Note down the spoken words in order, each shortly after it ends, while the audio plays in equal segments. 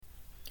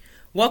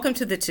Welcome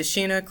to the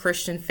Tashina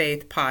Christian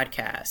Faith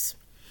Podcast.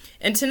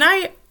 And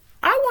tonight,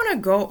 I want to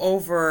go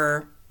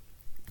over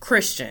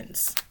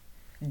Christians.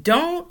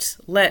 Don't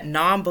let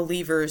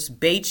non-believers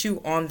bait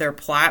you on their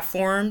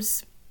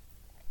platforms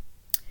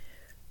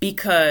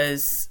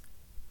because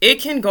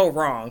it can go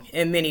wrong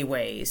in many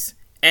ways.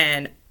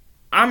 And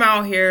I'm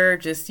out here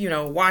just,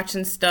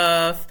 watching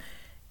stuff.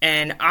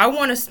 And I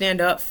want to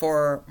stand up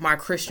for my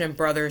Christian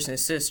brothers and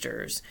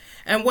sisters.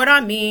 And what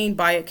I mean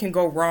by it can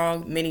go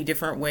wrong many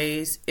different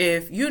ways.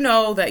 If you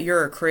know that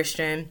you're a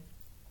Christian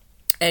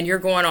and you're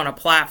going on a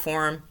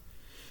platform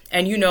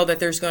and you know that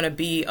there's going to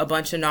be a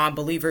bunch of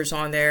non-believers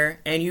on there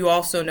and you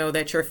also know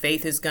that your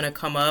faith is going to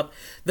come up,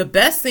 the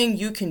best thing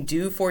you can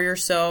do for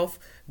yourself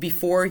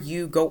before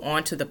you go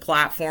onto the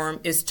platform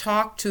is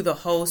talk to the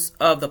host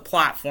of the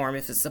platform.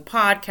 If it's a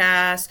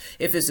podcast,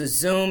 if it's a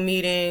Zoom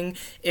meeting,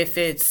 if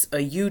it's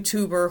a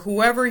YouTuber,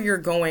 whoever you're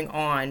going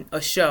on,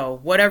 a show,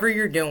 whatever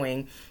you're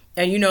doing,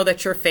 and you know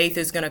that your faith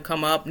is going to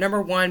come up.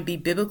 Number one, be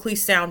biblically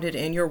sounded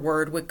in your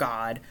word with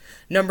God.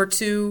 Number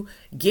two,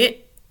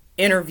 get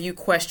interview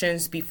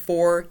questions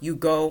before you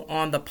go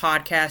on the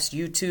podcast,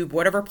 YouTube,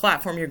 whatever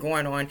platform you're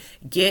going on.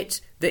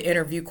 Get the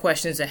interview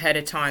questions ahead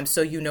of time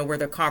so you know where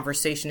the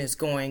conversation is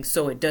going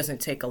so it doesn't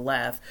take a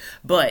left.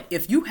 But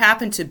if you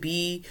happen to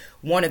be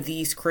one of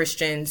these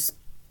Christians,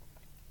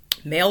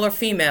 male or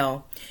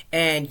female,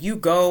 and you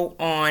go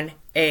on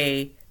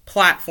a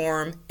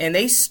platform and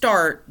they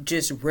start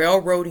just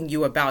railroading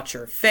you about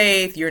your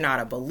faith, you're not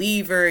a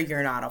believer,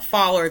 you're not a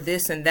follower,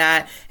 this and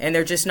that, and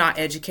they're just not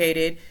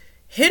educated,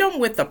 hit them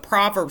with the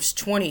Proverbs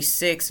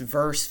 26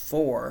 verse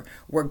 4,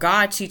 where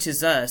God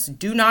teaches us,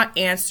 do not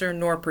answer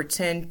nor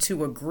pretend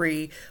to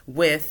agree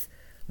with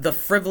the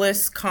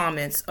frivolous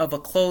comments of a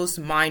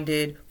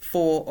closed-minded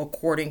fool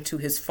according to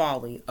his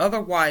folly.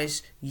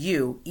 Otherwise,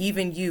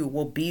 even you,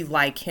 will be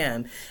like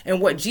him. And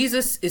what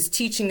Jesus is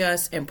teaching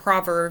us in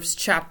Proverbs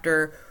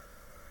chapter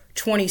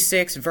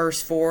 26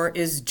 verse 4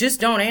 is just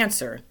don't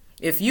answer.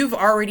 If you've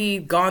already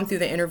gone through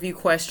the interview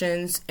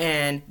questions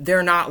and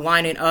they're not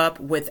lining up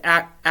with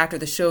after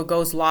the show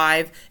goes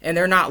live and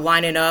they're not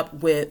lining up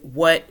with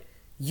what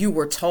you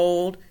were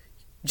told,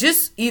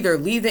 just either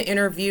leave the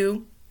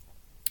interview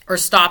or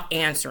stop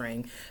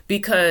answering,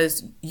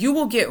 because you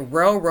will get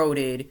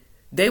railroaded.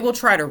 They will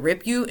try to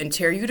rip you and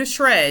tear you to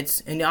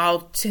shreds. And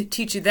I'll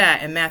teach you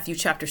that in Matthew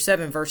chapter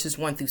 7, verses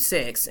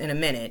 1-6 in a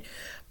minute.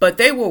 But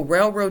they will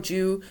railroad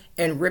you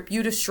and rip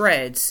you to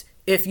shreds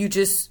if you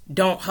just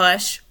don't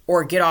hush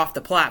or get off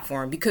the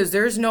platform, because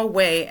there's no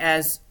way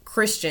as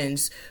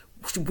Christians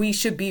we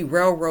should be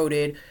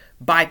railroaded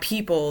by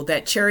people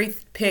that cherry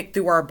pick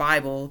through our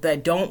Bible,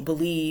 that don't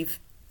believe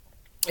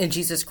in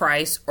Jesus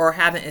Christ or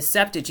haven't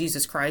accepted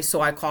Jesus Christ.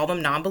 So I call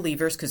them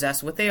non-believers because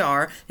that's what they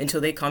are until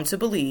they come to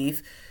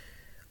believe,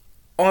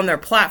 on their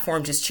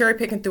platform, just cherry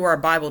picking through our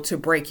Bible to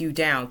break you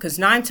down. Because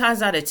 9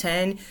 times out of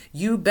 10,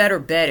 you better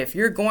bet if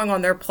you're going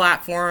on their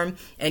platform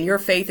and your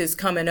faith is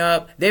coming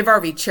up, they've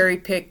already cherry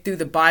picked through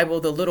the Bible,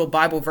 the little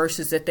Bible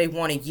verses that they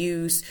want to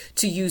use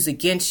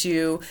against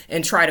you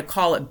and try to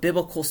call it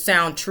biblical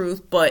sound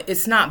truth. But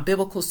it's not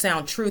biblical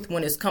sound truth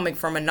when it's coming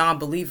from a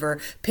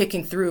non-believer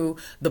picking through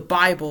the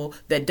Bible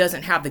that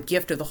doesn't have the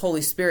gift of the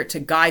Holy Spirit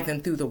to guide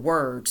them through the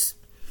words.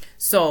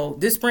 So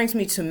this brings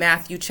me to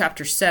Matthew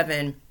chapter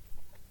 7,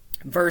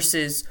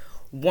 verses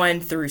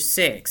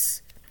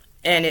 1-6,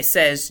 and it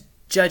says,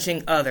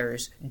 judging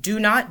others. Do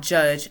not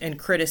judge and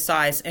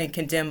criticize and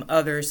condemn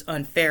others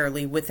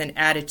unfairly with an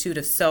attitude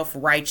of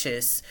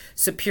self-righteous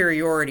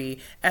superiority,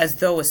 as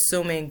though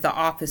assuming the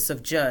office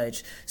of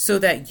judge, so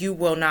that you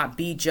will not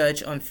be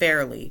judged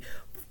unfairly.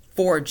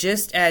 For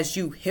just as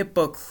you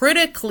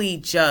hypocritically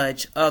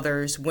judge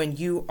others when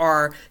you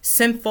are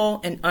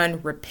sinful and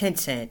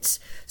unrepentant,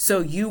 so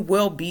you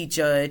will be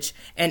judged,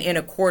 and in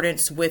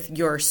accordance with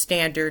your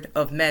standard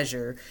of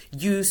measure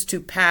used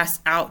to pass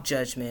out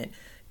judgment,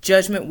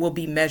 judgment will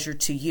be measured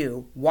to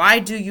you. Why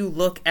do you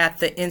look at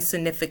the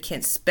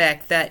insignificant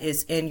speck that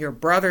is in your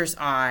brother's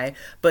eye,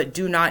 but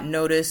do not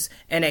notice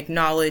and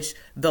acknowledge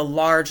the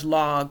large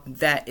log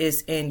that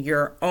is in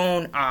your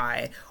own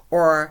eye?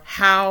 Or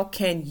how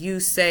can you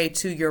say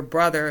to your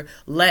brother,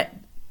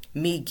 let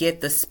me get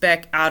the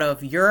speck out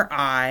of your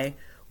eye,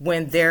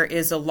 when there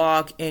is a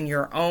log in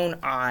your own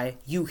eye?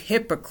 You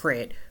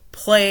hypocrite,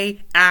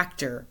 play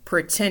actor,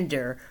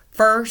 pretender.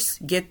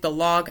 First, get the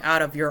log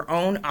out of your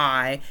own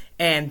eye,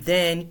 and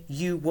then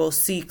you will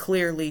see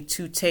clearly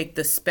to take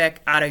the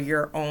speck out of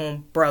your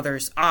own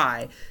brother's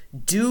eye.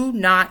 Do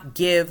not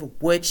give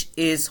which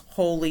is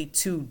holy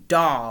to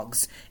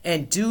dogs,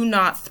 and do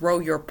not throw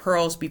your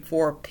pearls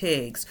before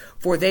pigs,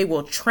 for they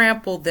will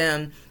trample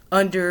them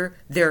under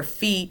their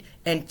feet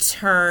and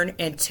turn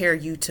and tear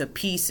you to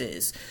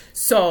pieces.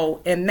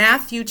 So in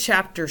Matthew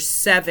chapter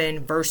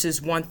 7, verses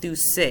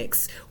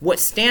 1-6, what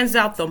stands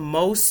out the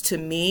most to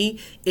me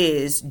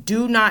is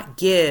do not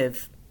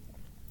give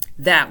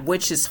that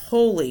which is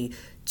holy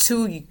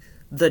to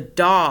the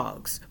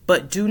dogs,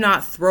 but do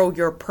not throw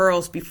your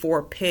pearls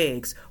before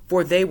pigs,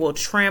 for they will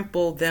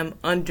trample them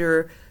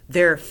under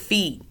their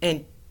feet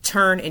and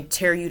turn and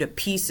tear you to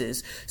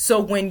pieces. So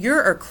when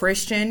you're a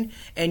Christian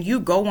and you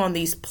go on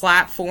these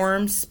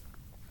platforms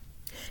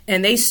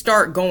and they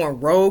start going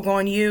rogue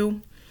on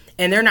you,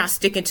 and they're not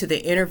sticking to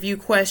the interview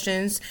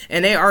questions,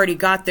 and they already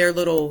got their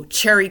little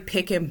cherry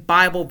picking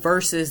Bible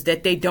verses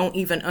that they don't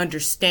even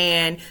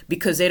understand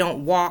because they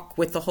don't walk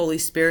with the Holy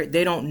Spirit.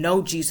 They don't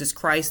know Jesus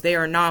Christ. They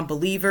are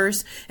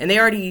non-believers, and they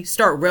already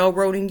start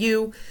railroading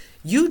you.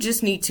 You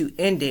just need to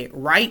end it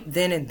right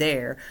then and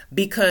there,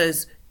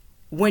 because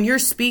when you're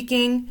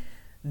speaking,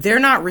 they're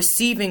not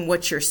receiving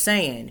what you're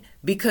saying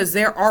because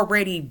they're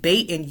already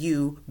baiting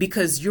you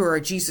because you're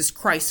a Jesus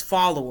Christ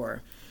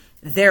follower.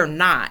 They're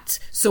not.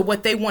 So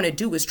what they want to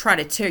do is try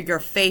to tear your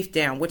faith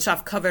down, which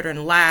I've covered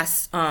in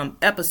last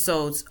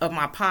episodes of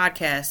my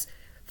podcast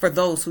for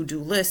those who do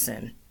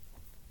listen.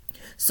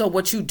 So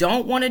what you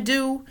don't want to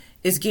do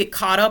is get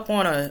caught up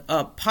on a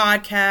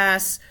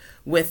podcast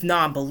with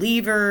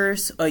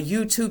non-believers, a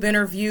YouTube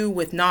interview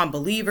with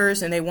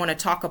non-believers, and they want to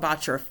talk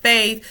about your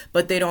faith,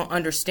 but they don't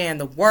understand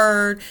the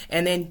word.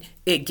 And then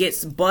it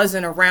gets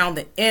buzzing around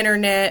the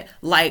internet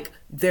like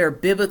they're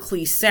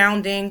biblically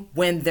sounding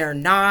when they're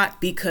not,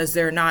 because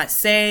they're not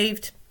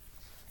saved.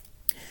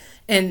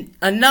 And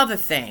another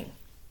thing,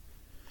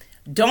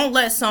 don't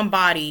let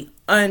somebody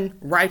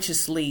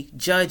unrighteously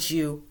judge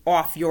you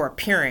off your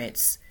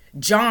appearance.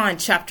 John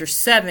chapter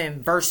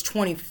 7 verse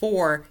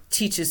 24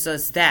 teaches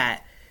us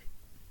that.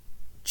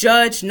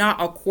 Judge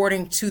not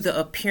according to the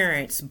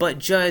appearance, but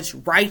judge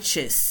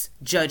righteous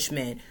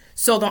judgment.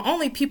 So the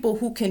only people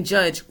who can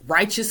judge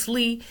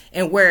righteously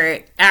and where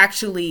it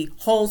actually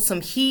holds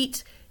some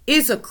heat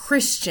is a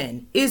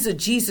Christian, is a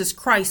Jesus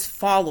Christ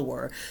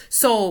follower.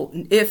 So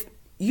if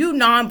you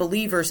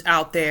non-believers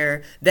out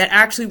there that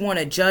actually want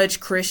to judge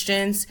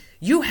Christians,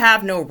 you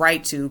have no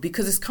right to,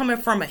 because it's coming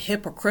from a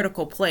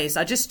hypocritical place.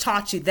 I just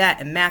taught you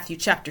that in Matthew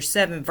chapter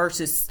 7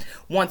 verses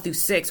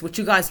 1-6, which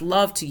you guys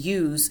love to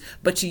use,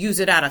 but you use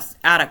it out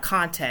of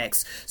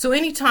context. So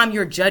anytime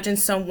you're judging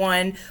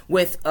someone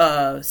with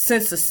a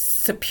sense of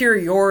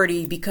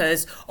superiority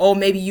because, oh,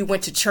 maybe you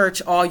went to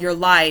church all your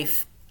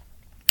life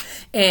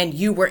and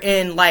you were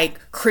in like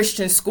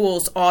Christian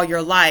schools all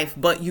your life,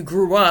 but you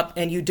grew up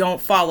and you don't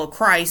follow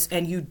Christ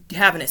and you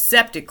haven't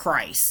accepted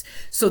Christ.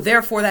 So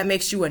therefore that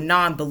makes you a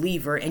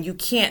non-believer, and you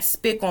can't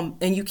speak on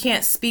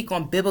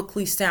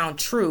biblically sound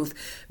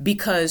truth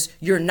because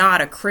you're not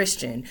a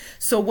Christian.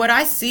 So what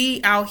I see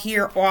out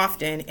here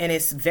often, and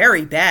it's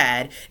very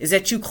bad, is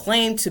that you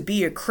claim to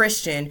be a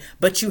Christian,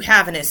 but you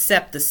haven't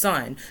accepted the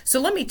Son. So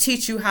let me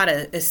teach you how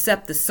to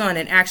accept the Son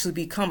and actually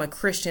become a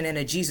Christian and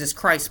a Jesus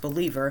Christ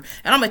believer.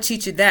 And I'm going to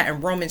teach you that in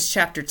Romans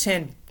chapter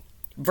 10,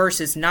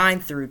 verses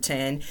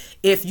 9-10.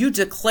 If you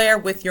declare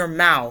with your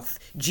mouth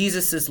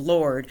Jesus is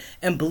Lord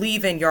and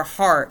believe in your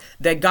heart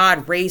that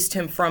God raised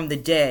him from the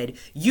dead,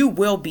 you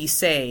will be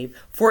saved.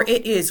 For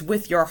it is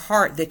with your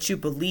heart that you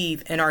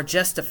believe and are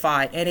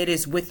justified, and it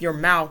is with your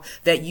mouth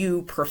that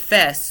you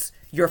profess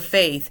your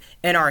faith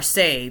and are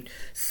saved.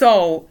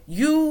 So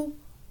you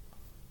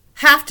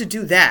have to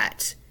do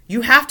that.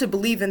 You have to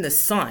believe in the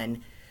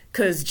Son,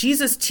 because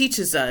Jesus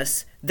teaches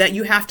us that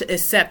you have to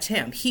accept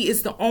him. He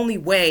is the only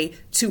way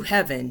to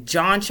heaven.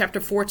 John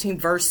chapter 14,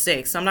 verse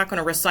 6. I'm not going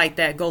to recite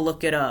that. Go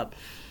look it up.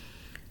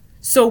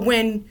 So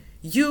when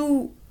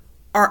you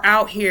are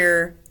out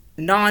here,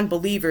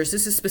 non-believers,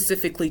 this is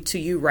specifically to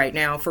you right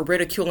now, for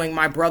ridiculing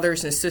my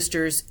brothers and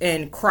sisters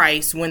in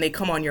Christ when they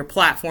come on your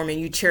platform and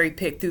you cherry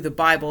pick through the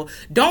Bible,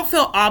 don't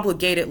feel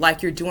obligated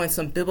like you're doing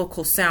some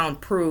biblical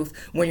sound proof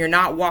when you're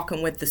not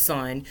walking with the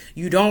Son.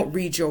 You don't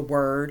read your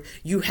word.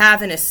 You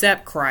haven't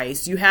accepted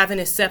Christ. You haven't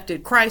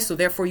accepted Christ, so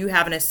therefore you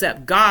haven't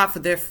accepted God, for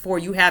therefore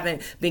you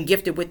haven't been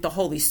gifted with the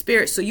Holy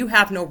Spirit. So you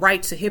have no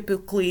right to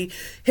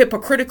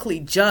hypocritically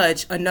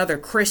judge another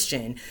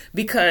Christian,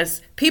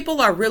 because people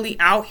are really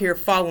out here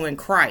following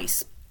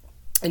Christ.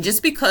 And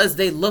just because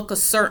they look a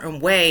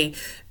certain way,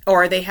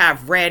 or they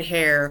have red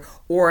hair,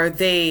 or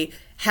they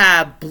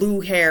have blue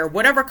hair,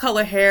 whatever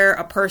color hair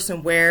a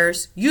person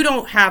wears, you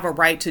don't have a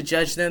right to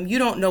judge them. You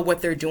don't know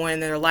what they're doing in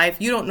their life.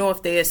 You don't know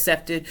if they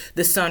accepted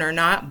the Son or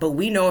not, but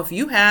we know if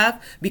you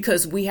have,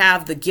 because we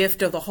have the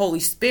gift of the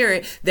Holy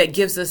Spirit that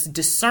gives us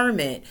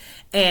discernment,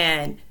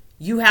 and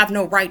you have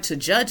no right to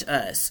judge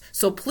us.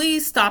 So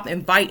please stop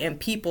inviting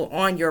people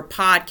on your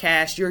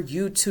podcast, your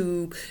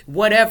YouTube,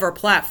 whatever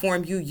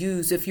platform you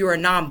use. If you're a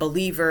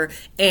non-believer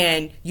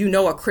and you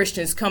know a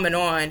Christian's coming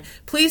on,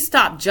 please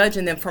stop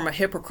judging them from a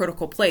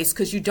hypocritical place,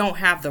 because you don't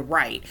have the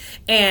right.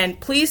 And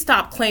please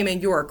stop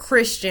claiming you're a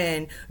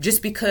Christian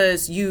just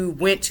because you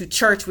went to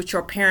church with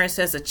your parents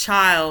as a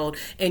child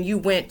and you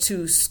went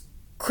to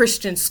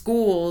Christian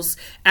schools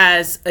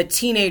as a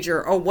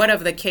teenager, or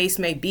whatever the case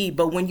may be.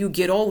 But when you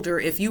get older,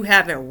 if you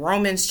haven't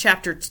Romans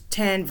chapter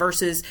 10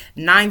 verses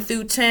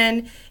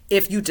 9-10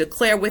 If you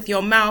declare with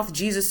your mouth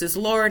Jesus is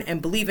Lord and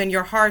believe in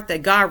your heart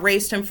that God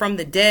raised him from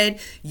the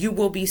dead, you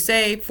will be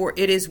saved. For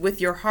it is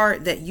with your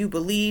heart that you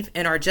believe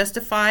and are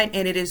justified,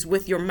 and it is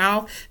with your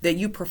mouth that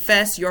you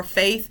profess your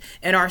faith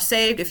and are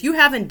saved. If you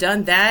haven't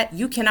done that,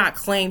 you cannot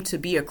claim to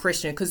be a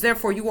Christian, because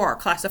therefore you are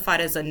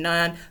classified as a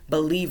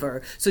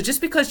non-believer. So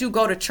just because you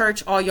go to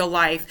church all your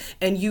life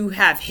and you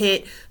have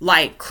hit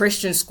like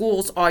Christian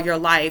schools all your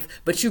life,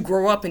 but you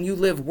grow up and you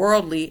live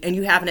worldly and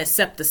you haven't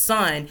accepted the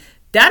Son,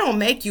 that don't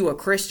make you a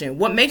Christian.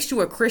 What makes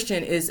you a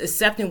Christian is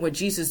accepting what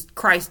Jesus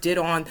Christ did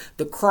on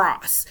the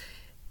cross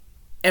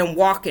and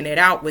walking it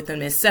out with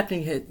him,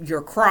 accepting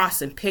your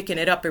cross and picking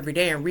it up every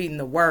day and reading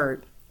the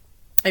word.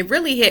 It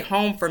really hit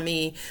home for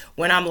me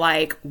when I'm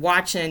like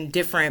watching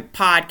different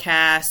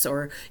podcasts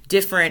or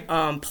different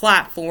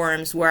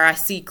platforms where I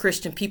see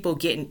Christian people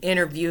getting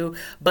interviewed,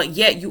 but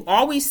yet you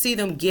always see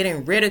them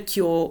getting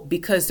ridiculed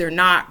because they're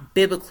not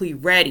biblically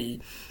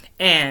ready,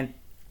 and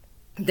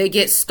they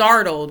get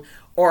startled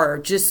or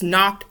just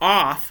knocked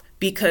off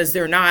because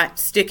they're not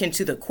sticking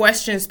to the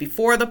questions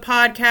before the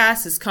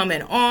podcast is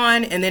coming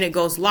on, and then it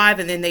goes live,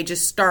 and then they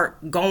just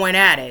start going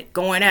at it.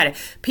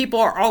 People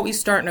are always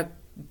starting to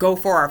go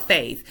for our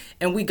faith,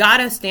 and we got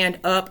to stand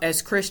up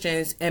as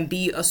Christians and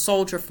be a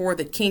soldier for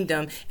the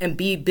kingdom and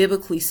be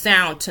biblically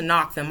sound to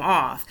knock them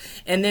off.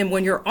 And then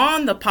when you're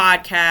on the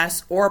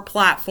podcast or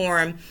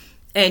platform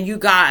and you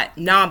got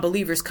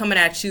non-believers coming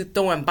at you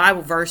throwing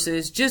Bible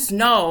verses, just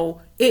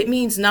know it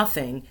means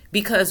nothing,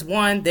 because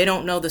one, they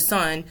don't know the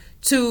Son.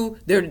 Two,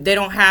 they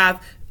don't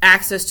have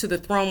access to the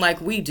throne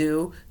like we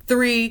do.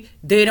 Three,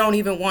 they don't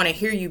even want to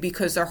hear you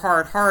because they're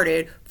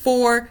hard-hearted.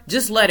 Four,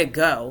 just let it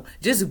go.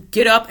 Just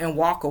get up and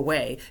walk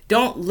away.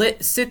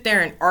 Don't sit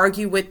there and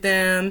argue with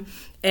them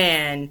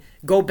and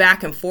go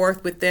back and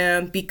forth with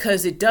them,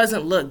 because it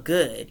doesn't look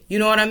good. You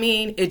know what I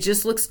mean? It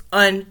just looks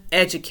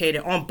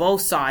uneducated on both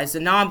sides, the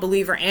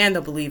non-believer and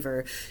the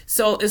believer.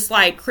 So it's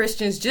like,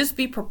 Christians, just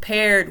be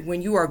prepared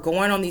when you are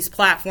going on these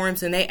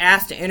platforms and they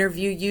ask to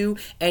interview you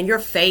and your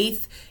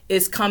faith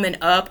is coming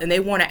up and they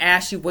want to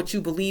ask you what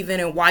you believe in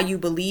and why you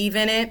believe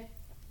in it.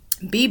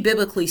 Be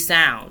biblically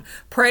sound.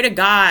 Pray to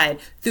God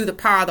through the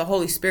power of the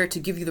Holy Spirit to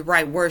give you the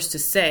right words to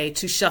say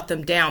to shut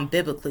them down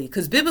biblically.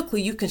 Because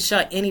biblically, you can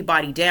shut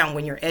anybody down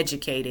when you're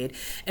educated.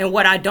 And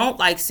what I don't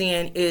like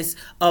seeing is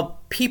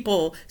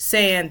people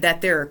saying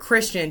that they're a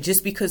Christian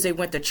just because they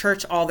went to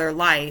church all their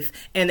life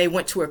and they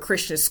went to a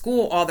Christian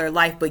school all their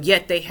life, but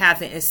yet they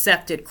haven't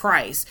accepted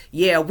Christ.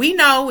 Yeah, we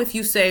know if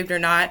you saved or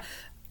not.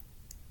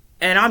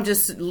 And I'm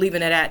just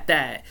leaving it at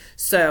that.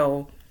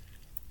 So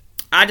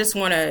I just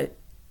want to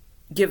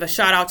give a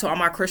shout out to all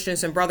my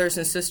Christians and brothers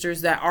and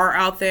sisters that are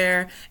out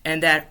there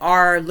and that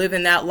are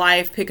living that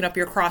life, picking up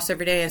your cross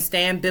every day and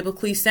staying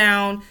biblically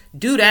sound.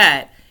 Do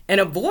that and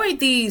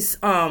avoid these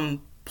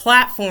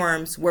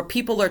platforms where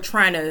people are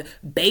trying to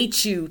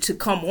bait you to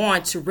come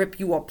on to rip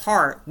you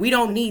apart. We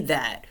don't need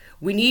that.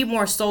 We need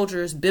more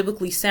soldiers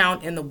biblically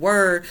sound in the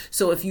word.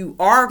 So if you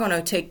are going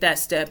to take that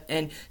step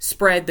and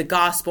spread the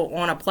gospel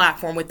on a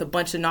platform with a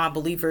bunch of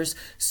non-believers,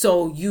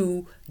 so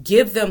you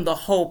give them the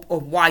hope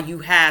of why you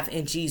have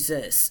in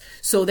Jesus,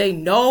 so they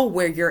know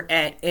where you're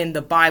at in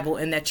the Bible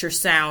and that you're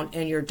sound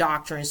in your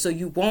doctrine. So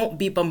you won't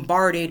be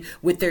bombarded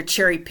with their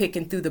cherry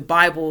picking through the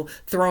Bible,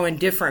 throwing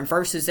different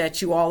verses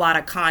at you all out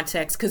of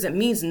context, because it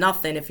means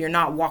nothing if you're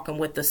not walking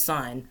with the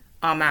Son.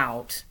 I'm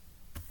out.